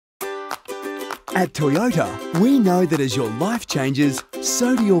At Toyota, we know that as your life changes,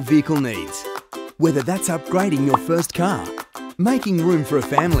 so do your vehicle needs. Whether that's upgrading your first car, making room for a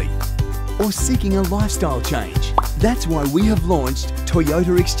family, or seeking a lifestyle change. That's why we have launched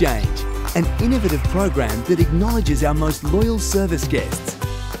Toyota Exchange, an innovative program that acknowledges our most loyal service guests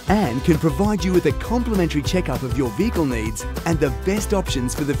and can provide you with a complimentary checkup of your vehicle needs and the best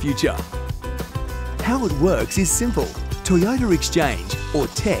options for the future. How it works is simple. Toyota Exchange, or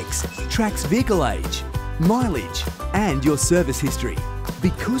TEX, tracks vehicle age, mileage and your service history.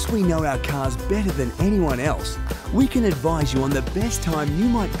 Because we know our cars better than anyone else, we can advise you on the best time you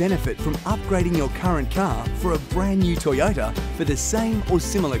might benefit from upgrading your current car for a brand new Toyota for the same or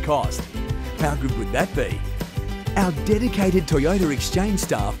similar cost. How good would that be? Our dedicated Toyota Exchange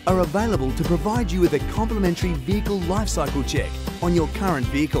staff are available to provide you with a complimentary vehicle lifecycle check on your current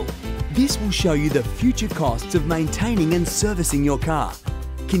vehicle. This will show you the future costs of maintaining and servicing your car,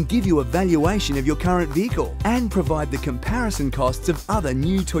 can give you a valuation of your current vehicle and provide the comparison costs of other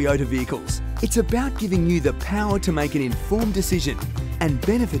new Toyota vehicles. It's about giving you the power to make an informed decision and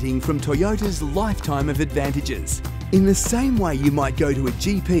benefiting from Toyota's lifetime of advantages. In the same way you might go to a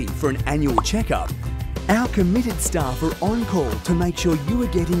GP for an annual checkup, our committed staff are on call to make sure you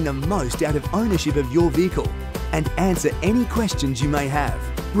are getting the most out of ownership of your vehicle and answer any questions you may have.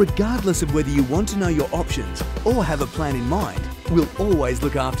 Regardless of whether you want to know your options or have a plan in mind, we'll always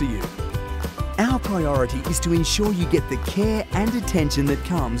look after you. Our priority is to ensure you get the care and attention that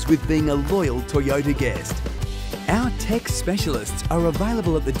comes with being a loyal Toyota guest. Our tech specialists are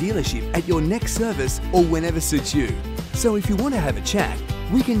available at the dealership at your next service or whenever suits you. So if you want to have a chat,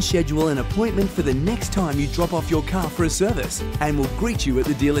 we can schedule an appointment for the next time you drop off your car for a service and we'll greet you at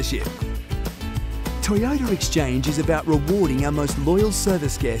the dealership. Toyota Exchange is about rewarding our most loyal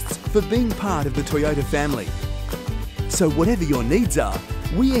service guests for being part of the Toyota family. So whatever your needs are,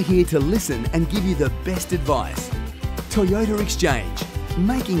 we are here to listen and give you the best advice. Toyota Exchange,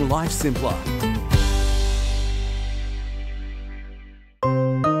 making life simpler.